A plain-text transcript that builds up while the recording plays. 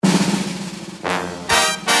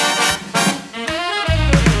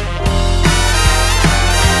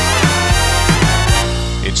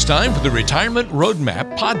time for the Retirement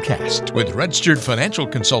Roadmap Podcast with registered financial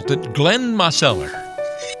consultant Glenn Mosseller.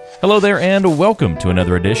 Hello there, and welcome to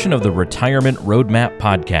another edition of the Retirement Roadmap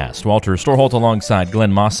Podcast. Walter Storholt alongside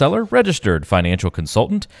Glenn Mosseller, registered financial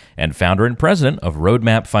consultant and founder and president of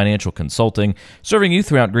Roadmap Financial Consulting, serving you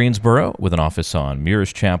throughout Greensboro with an office on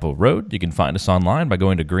Muirs Chapel Road. You can find us online by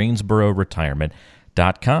going to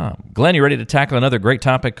greensbororetirement.com. Glenn, you ready to tackle another great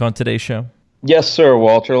topic on today's show? Yes, sir,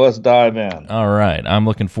 Walter. Let's dive in. All right. I'm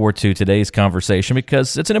looking forward to today's conversation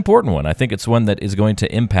because it's an important one. I think it's one that is going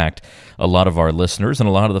to impact a lot of our listeners, and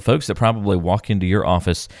a lot of the folks that probably walk into your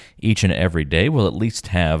office each and every day will at least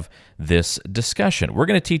have this discussion. We're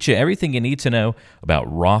going to teach you everything you need to know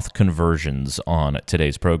about Roth conversions on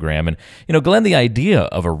today's program. And, Glenn, the idea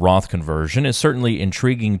of a Roth conversion is certainly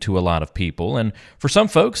intriguing to a lot of people. And for some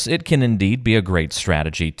folks, it can indeed be a great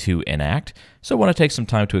strategy to enact. So I want to take some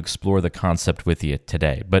time to explore the concept with you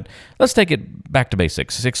today. But let's take it back to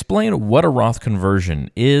basics. Explain what a Roth conversion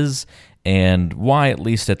is and why, at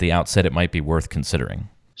least at the outset, it might be worth considering.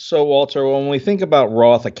 So, Walter, when we think about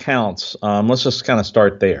Roth accounts, let's just kind of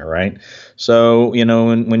start there, right? So,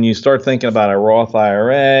 when you start thinking about a Roth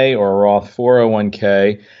IRA or a Roth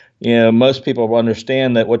 401k, most people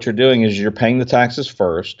understand that what you're doing is you're paying the taxes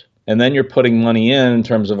first, and then you're putting money in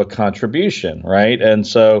terms of a contribution, right? And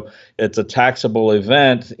so it's a taxable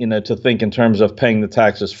event, to think in terms of paying the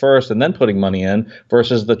taxes first and then putting money in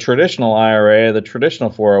versus the traditional IRA, the traditional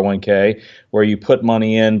 401k, where you put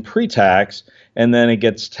money in pre-tax and then it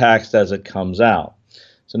gets taxed as it comes out.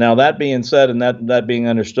 So now that being said, and that being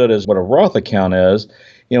understood as what a Roth account is,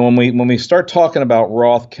 when we start talking about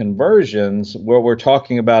Roth conversions, what we're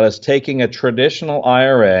talking about is taking a traditional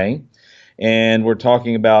IRA, and we're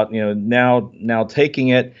talking about now taking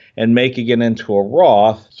it and making it into a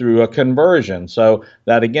Roth through a conversion. So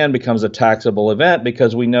that again becomes a taxable event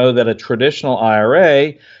because we know that a traditional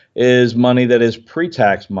IRA is money that is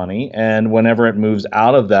pre-tax money, and whenever it moves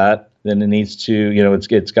out of that, then it needs to,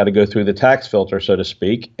 it's got to go through the tax filter, so to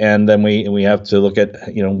speak, and then we have to look at,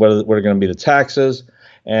 what are going to be the taxes,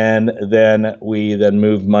 and then we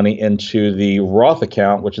move money into the Roth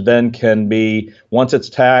account, which then can be, once it's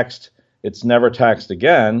taxed, it's never taxed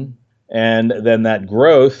again, and then that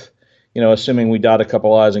growth, assuming we dot a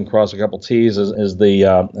couple I's and cross a couple T's as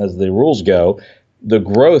the rules go, the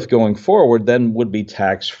growth going forward then would be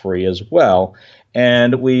tax-free as well.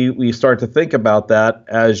 And we start to think about that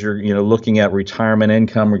as you're looking at retirement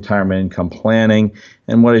income planning,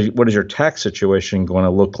 and what is your tax situation going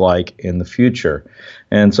to look like in the future.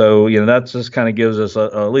 And so that just kind of gives us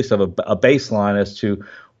at least a baseline as to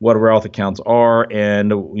what Roth accounts are,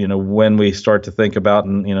 and when we start to think about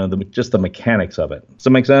just the mechanics of it. Does that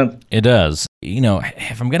make sense? It does.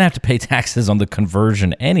 If I'm going to have to pay taxes on the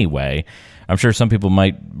conversion anyway, I'm sure some people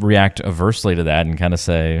might react aversely to that and kind of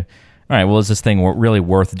say, all right, well, is this thing really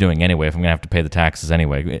worth doing anyway if I'm going to have to pay the taxes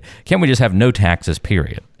anyway? Can't we just have no taxes,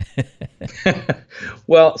 period?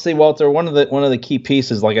 Well, see, Walter, one of the key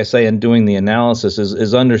pieces, like I say, in doing the analysis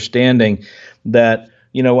is understanding that,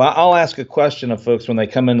 I'll ask a question of folks when they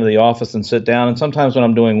come into the office and sit down, and sometimes when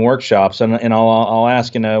I'm doing workshops, and I'll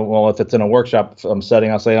ask, well, if it's in a workshop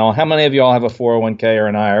setting, I'll say, how many of you all have a 401k or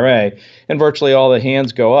an IRA? And virtually all the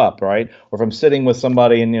hands go up, right? Or if I'm sitting with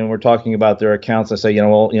somebody and we're talking about their accounts, I say,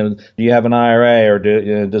 do you have an IRA, or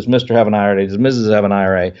does Mr. have an IRA? Does Mrs. have an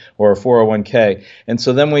IRA or a 401k? And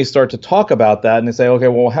so then we start to talk about that, and they say, okay,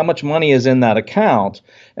 well, how much money is in that account?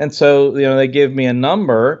 And so they give me a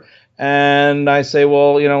number. And I say,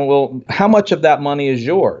 well, how much of that money is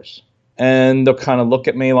yours? And they'll kind of look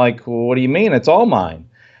at me like, well, what do you mean? It's all mine.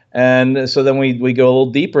 And so then we go a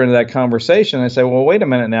little deeper into that conversation. I say, well, wait a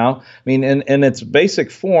minute now. I mean, in its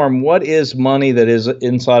basic form, what is money that is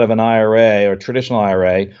inside of an IRA or traditional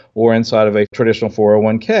IRA or inside of a traditional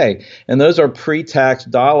 401k? And those are pre-tax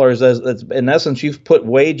dollars. In essence, you've put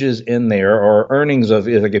wages in there, or earnings of,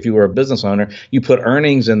 like if you were a business owner, you put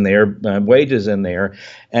earnings in there, wages in there,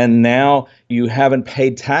 and now you haven't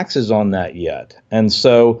paid taxes on that yet. And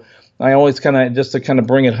so I always just to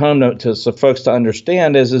bring it home to so folks to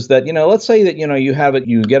understand is that, let's say that,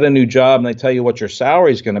 you get a new job and they tell you what your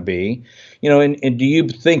salary is going to be, and do you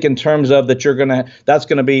think in terms of that that's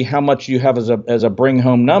going to be how much you have as a bring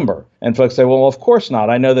home number? And folks say, well, of course not.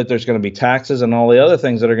 I know that there's going to be taxes and all the other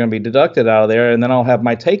things that are going to be deducted out of there, and then I'll have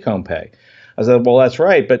my take home pay. I said, well, that's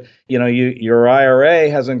right, but your IRA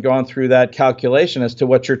hasn't gone through that calculation as to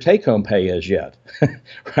what your take-home pay is yet,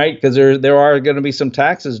 right? Because there are going to be some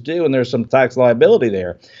taxes due, and there's some tax liability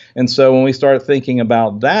there. And so when we start thinking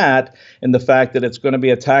about that and the fact that it's going to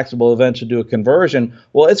be a taxable event to do a conversion,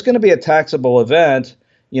 well, it's going to be a taxable event,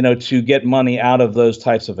 to get money out of those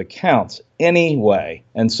types of accounts. anyway.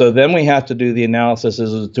 And so then we have to do the analysis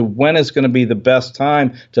as to when is going to be the best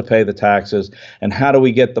time to pay the taxes, and how do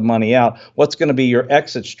we get the money out? What's going to be your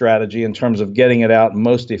exit strategy in terms of getting it out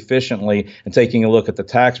most efficiently, and taking a look at the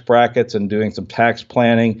tax brackets and doing some tax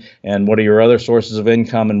planning, and what are your other sources of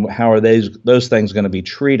income and how are those things going to be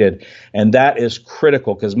treated? And that is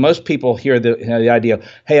critical, because most people hear the idea of,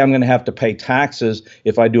 hey, I'm going to have to pay taxes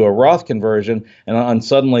if I do a Roth conversion, and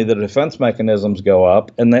suddenly the defense mechanisms go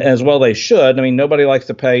up, and as well they should. I mean, nobody likes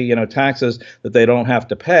to pay taxes that they don't have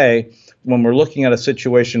to pay. When we're looking at a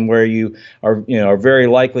situation where you are very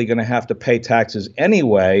likely going to have to pay taxes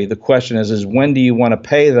anyway, the question is when do you want to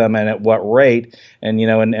pay them, and at what rate, and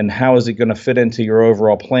and how is it going to fit into your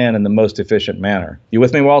overall plan in the most efficient manner? You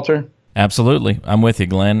with me, Walter? Absolutely. I'm with you,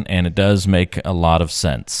 Glenn, and it does make a lot of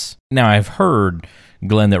sense. Now, I've heard,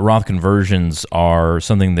 Glenn, that Roth conversions are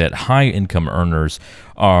something that high income earners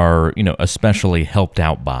are, especially helped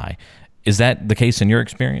out by. Is that the case in your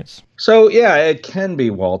experience? So yeah, it can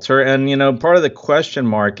be, Walter. And part of the question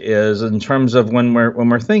mark is in terms of when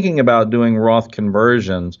we're thinking about doing Roth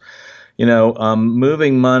conversions,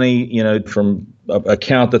 moving money, from an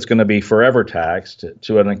account that's going to be forever taxed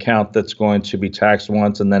to an account that's going to be taxed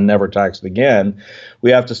once and then never taxed again.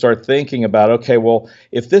 We have to start thinking about, okay, well,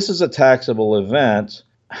 if this is a taxable event,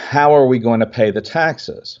 how are we going to pay the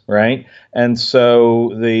taxes, right? And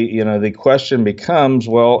so the question becomes,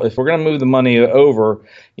 well, if we're going to move the money over,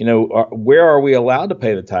 where are we allowed to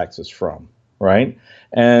pay the taxes from, right?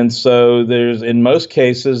 And so in most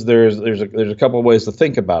cases there's a couple of ways to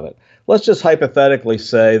think about it. Let's just hypothetically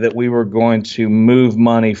say that we were going to move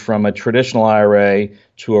money from a traditional IRA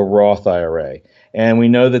to a Roth IRA, and we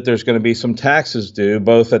know that there's going to be some taxes due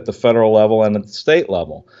both at the federal level and at the state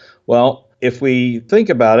level. Well, if we think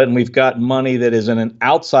about it and we've got money that is in an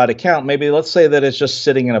outside account, maybe let's say that it's just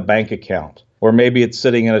sitting in a bank account, or maybe it's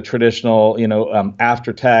sitting in a traditional,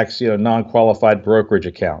 after-tax, non-qualified brokerage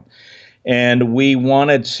account, and we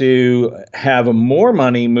wanted to have more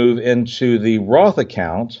money move into the Roth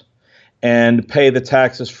account and pay the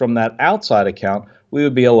taxes from that outside account, we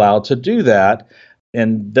would be allowed to do that.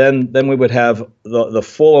 And then we would have the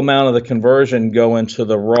full amount of the conversion go into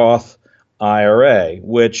the Roth IRA,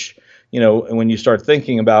 which, when you start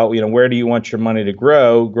thinking about, where do you want your money to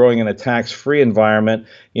grow, growing in a tax-free environment,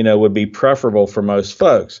 would be preferable for most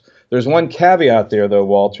folks. There's one caveat there, though,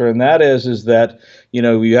 Walter, and that is that,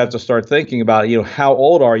 you have to start thinking about, how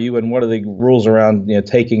old are you and what are the rules around,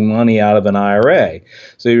 taking money out of an IRA.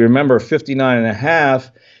 So you remember 59 and a half,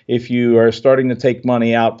 if you are starting to take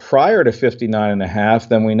money out prior to 59 and a half,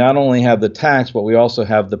 then we not only have the tax, but we also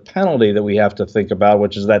have the penalty that we have to think about,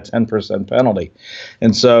 which is that 10% penalty.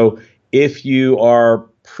 And so if you are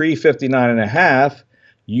pre-59 and a half,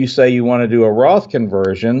 you say you want to do a Roth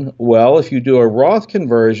conversion. Well, if you do a Roth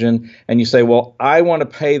conversion and you say, well, I want to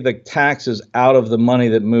pay the taxes out of the money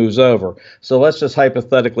that moves over. So let's just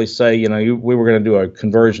hypothetically say, we were going to do a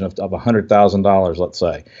conversion of $100,000, let's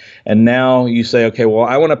say. And now you say, okay, well,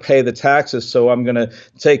 I want to pay the taxes. So I'm going to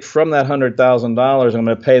take from that $100,000, I'm going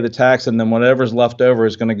to pay the tax, and then whatever's left over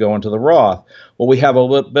is going to go into the Roth. Well, we have a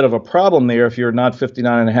little bit of a problem there if you're not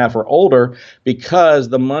 59 and a half or older, because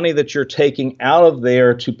the money that you're taking out of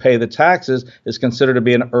there to pay the taxes is considered to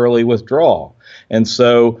be an early withdrawal. And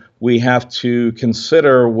so we have to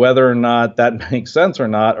consider whether or not that makes sense or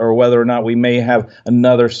not, or whether or not we may have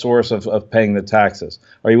another source of paying the taxes.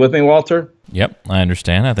 Are you with me, Walter? Yep, I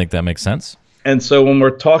understand. I think that makes sense. And so when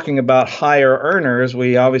we're talking about higher earners,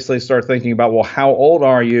 we obviously start thinking about, well, how old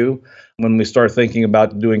are you? When we start thinking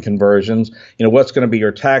about doing conversions, what's going to be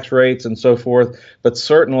your tax rates and so forth. But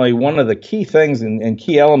certainly one of the key things and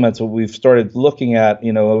key elements that we've started looking at,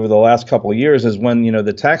 over the last couple of years is when,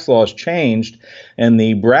 the tax laws changed and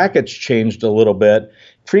the brackets changed a little bit.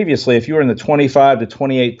 Previously, if you were in the 25 to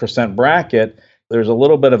 28% bracket, there's a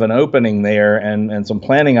little bit of an opening there and some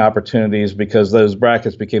planning opportunities, because those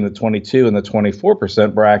brackets became the 22 and the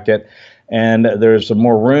 24% bracket. And there's some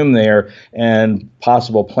more room there and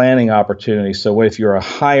possible planning opportunities. So if you're a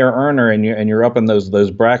higher earner and you're up in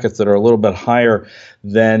those brackets that are a little bit higher,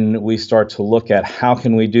 then we start to look at how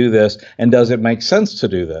can we do this, and does it make sense to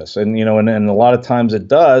do this? And and a lot of times it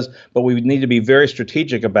does, but we need to be very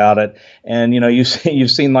strategic about it. And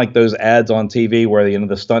you've seen like those ads on TV where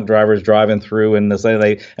the stunt drivers driving through and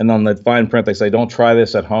and on the fine print they say, don't try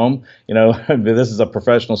this at home. This is a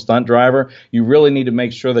professional stunt driver. You really need to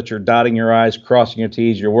make sure that you're dotting your I's, crossing your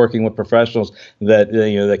T's. You're working with professionals that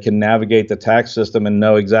that can navigate the tax system and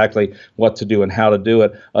know exactly what to do and how to do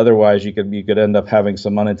it. Otherwise, you could end up having having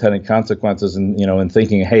some unintended consequences and, and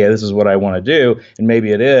thinking, hey, this is what I want to do. And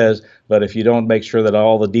maybe it is. But if you don't make sure that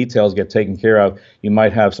all the details get taken care of, you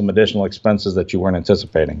might have some additional expenses that you weren't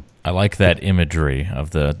anticipating. I like that imagery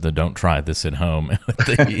of the don't try this at home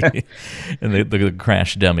and the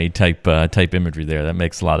crash dummy type imagery there. That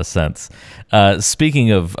makes a lot of sense.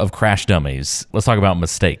 Speaking of crash dummies, let's talk about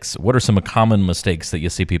mistakes. What are some common mistakes that you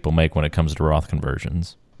see people make when it comes to Roth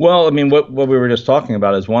conversions? Well, I mean, what we were just talking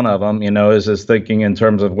about is one of them, is thinking in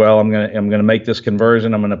terms of, well, I'm gonna make this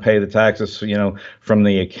conversion, I'm gonna pay the taxes, from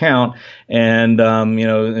the account, and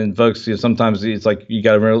and folks, sometimes it's like you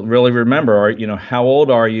got to really remember, how old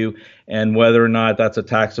are you, and whether or not that's a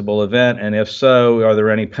taxable event, and if so, are there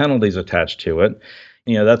any penalties attached to it?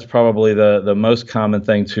 That's probably the most common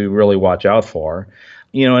thing to really watch out for.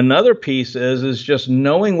 Another piece is just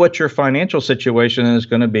knowing what your financial situation is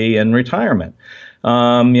going to be in retirement.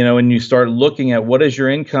 And you start looking at what is your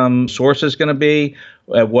income sources going to be,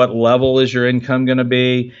 at what level is your income going to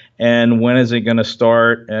be, and when is it going to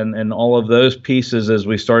start, and all of those pieces as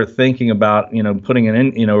we start thinking about, putting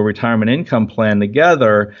a retirement income plan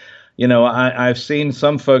together. I've seen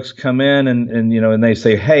some folks come in and they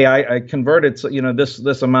say, hey, I converted,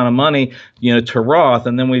 this amount of money, to Roth.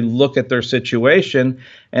 And then we look at their situation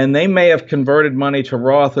and they may have converted money to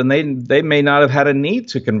Roth and they may not have had a need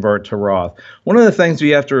to convert to Roth. One of the things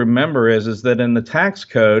you have to remember is that in the tax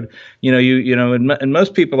code, and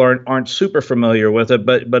most people aren't super familiar with it,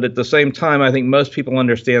 but at the same time, I think most people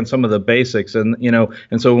understand some of the basics. And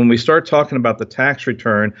so when we start talking about the tax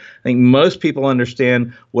return, I think most people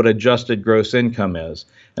understand what adjusted gross income is.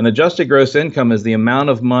 And adjusted gross income is the amount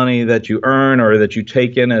of money that you earn or that you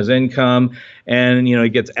take in as income, and it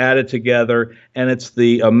gets added together, and it's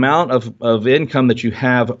the amount of income that you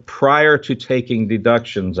have prior to taking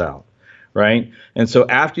deductions out, right? And so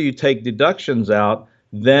after you take deductions out,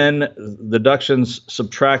 then deductions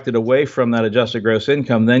subtracted away from that adjusted gross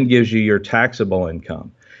income then gives you your taxable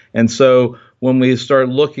income. And so when we start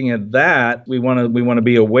looking at that, we want to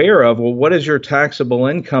be aware of, well, what is your taxable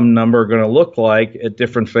income number going to look like at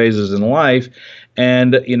different phases in life?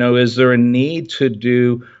 And, is there a need to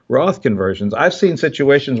do Roth conversions? I've seen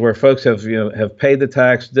situations where folks have paid the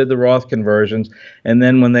tax, did the Roth conversions, and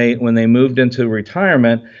then when they moved into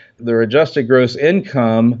retirement, their adjusted gross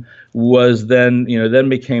income was then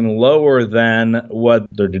became lower than what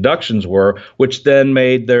their deductions were, which then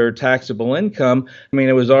made their taxable income. I mean,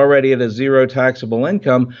 it was already at a zero taxable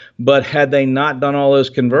income, but had they not done all those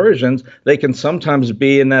conversions, they can sometimes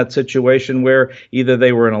be in that situation where either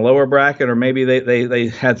they were in a lower bracket or maybe they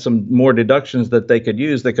had some more deductions that they could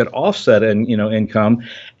use that could offset income.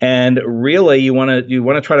 And really, you want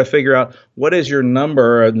to try to figure out what is your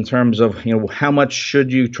number in terms of how much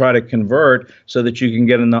should you try to convert so that you can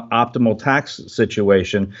get in the optimal tax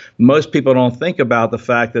situation. Most people don't think about the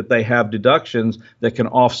fact that they have deductions that can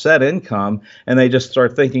offset income, and they just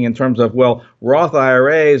start thinking in terms of, well, Roth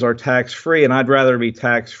IRAs are tax-free, and I'd rather be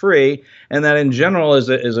tax-free. And that in general is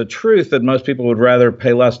a truth that most people would rather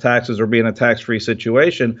pay less taxes or be in a tax-free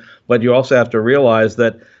situation. But you also have to realize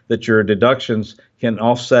that your deductions can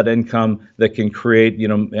offset income that can create,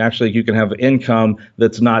 actually you can have income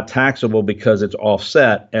that's not taxable because it's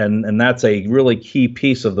offset. And that's a really key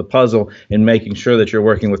piece of the puzzle in making sure that you're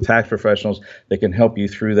working with tax professionals that can help you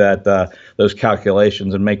through those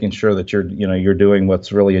calculations and making sure that you're doing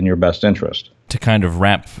what's really in your best interest. To kind of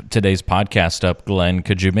wrap today's podcast up, Glenn,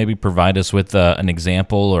 could you maybe provide us with an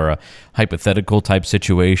example or a hypothetical type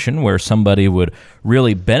situation where somebody would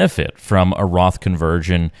really benefit from a Roth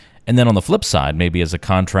conversion, and then on the flip side, maybe as a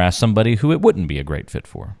contrast, somebody who it wouldn't be a great fit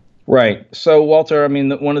for? Right. So, Walter, I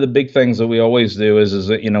mean, one of the big things that we always do is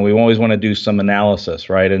that, we always want to do some analysis,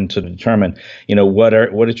 right? And to determine,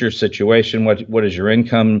 what is your situation? What is your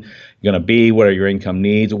income going to be? What are your income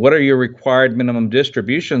needs? What are your required minimum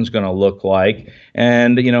distributions going to look like?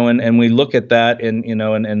 And, and we look at that and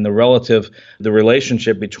the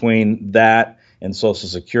relationship between that and Social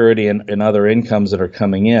Security and other incomes that are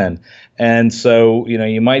coming in. And so,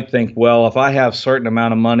 you might think, well, if I have a certain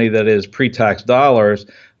amount of money that is pre-tax dollars,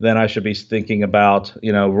 then I should be thinking about,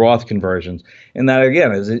 Roth conversions. And that,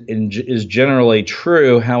 again, is generally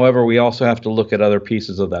true. However, we also have to look at other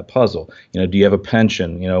pieces of that puzzle. Do you have a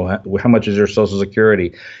pension? How much is your Social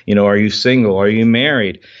Security? Are you single? Are you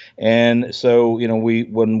married? And so,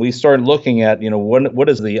 when we start looking at, what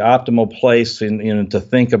is the optimal place to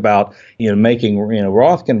think about, making,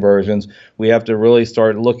 Roth conversions, we have to really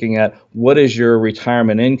start looking at what is your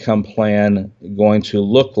retirement income plan going to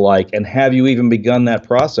look like, and have you even begun that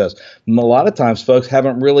process? A lot of times folks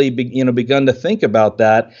haven't really begun to think about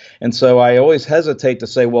that. And so I always hesitate to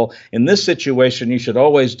say, well, in this situation, you should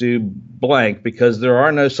always do blank, because there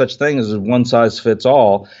are no such things as one size fits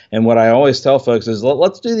all. And what I always tell folks is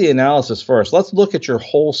let's do the analysis first. Let's look at your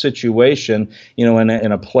whole situation,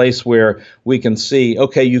 in a place where we can see,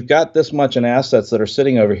 okay, you've got this much in assets that are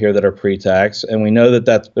sitting over here that are pre-tax, and we know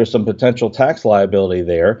that there's some potential tax liability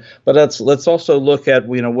there. But let's also look at,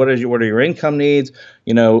 what are your income needs?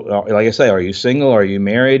 Like I say, are you single? Are you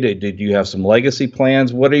married? Did you have some legacy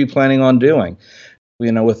plans? What are you planning on doing,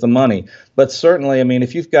 with the money? But certainly,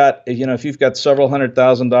 if you've got several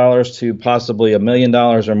 $100,000 to possibly $1 million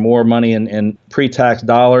or more money in pre-tax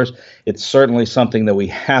dollars, it's certainly something that we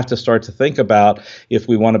have to start to think about if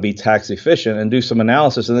we want to be tax efficient and do some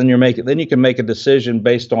analysis. And then you can make a decision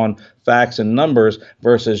based on facts and numbers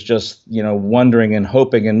versus just, wondering and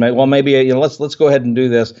hoping and maybe let's go ahead and do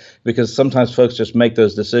this, because sometimes folks just make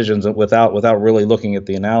those decisions without really looking at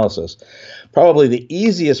the analysis. Probably the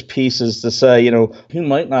easiest piece is to say, who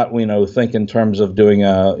might not, think in terms of doing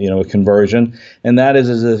a conversion, and that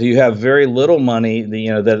is if you have very little money,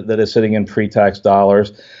 that is sitting in pre-tax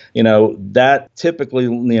dollars, that typically,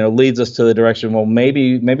 leads us to the direction, well,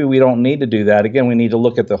 maybe we don't need to do that. Again, we need to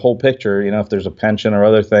look at the whole picture, if there's a pension or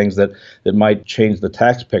other things that might change the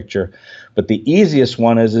tax picture. But the easiest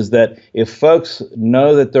one is that if folks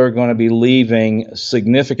know that they're going to be leaving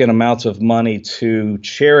significant amounts of money to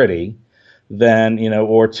charity, then,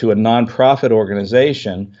 or to a nonprofit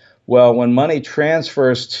organization, well, when money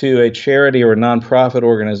transfers to a charity or a nonprofit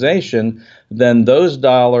organization, then those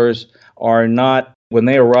dollars are not, when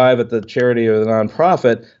they arrive at the charity or the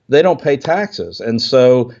nonprofit, they don't pay taxes. And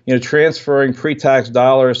so, transferring pre-tax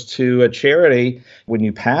dollars to a charity when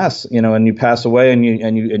you pass, and you pass away and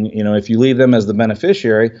if you leave them as the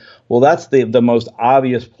beneficiary, well, that's the most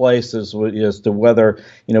obvious place as to whether,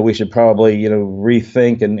 we should probably,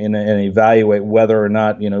 rethink and evaluate whether or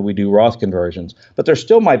not, we do Roth conversions. But there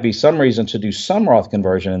still might be some reason to do some Roth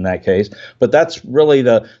conversion in that case. But that's really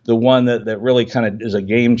the one that really kind of is a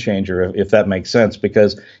game changer, if that makes sense,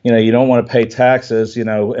 because, you don't want to pay taxes,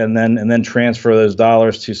 and then transfer those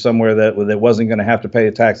dollars to somewhere that wasn't going to have to pay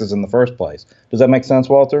the taxes in the first place. Does that make sense,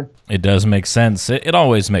 Walter? It does make sense. It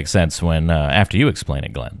always makes sense when after you explain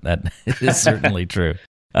it, Glenn. That is certainly true.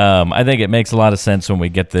 I think it makes a lot of sense when we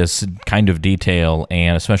get this kind of detail,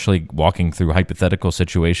 and especially walking through hypothetical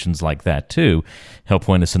situations like that too, help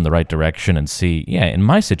point us in the right direction and see, in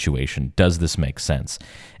my situation, does this make sense?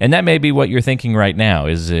 And that may be what you're thinking right now.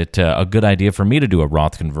 Is it a good idea for me to do a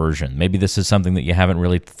Roth conversion? Maybe this is something that you haven't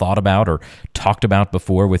really thought about or talked about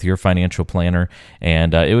before with your financial planner,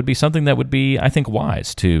 and it would be something that would be, I think,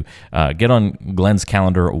 wise to get on Glenn's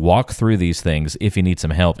calendar, walk through these things if you need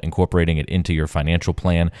some help incorporating it into your financial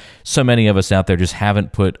plan. So many of us out there just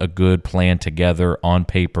haven't put a good plan together on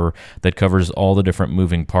paper that covers all the different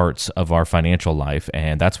moving parts of our financial life,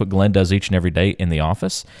 and that's what Glenn does each and every day in the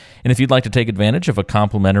office. And if you'd like to take advantage of a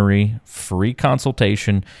complimentary free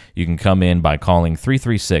consultation, you can come in by calling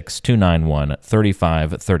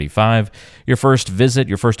 336-291-3535. Your first visit,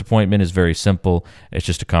 your first appointment is very simple. It's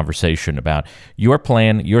just a conversation about your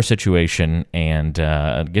plan, your situation, and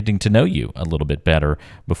getting to know you a little bit better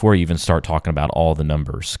before you even start talking about all the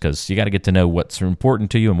numbers, because you got to get to know what's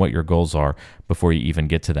important to you and what your goals are before you even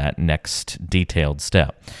get to that next detailed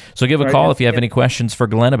step. So give a call if you have any questions for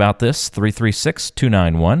Glenn about this,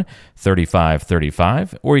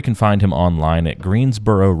 336-291-3535, or you can find him online at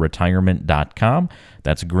greensbororetirement.com.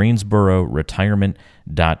 That's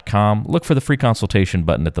greensbororetirement.com. Look for the free consultation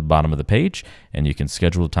button at the bottom of the page, and you can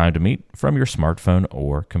schedule a time to meet from your smartphone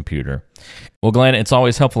or computer. Well, Glenn, it's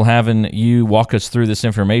always helpful having you walk us through this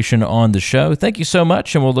information on the show. Thank you so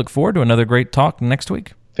much, and we'll look forward to another great talk next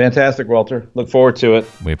week. Fantastic, Walter. Look forward to it.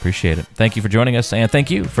 We appreciate it. Thank you for joining us, and thank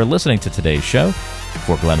you for listening to today's show.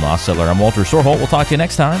 For Glenn Mossettler, I'm Walter Sorholt. We'll talk to you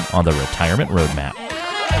next time on the Retirement Roadmap.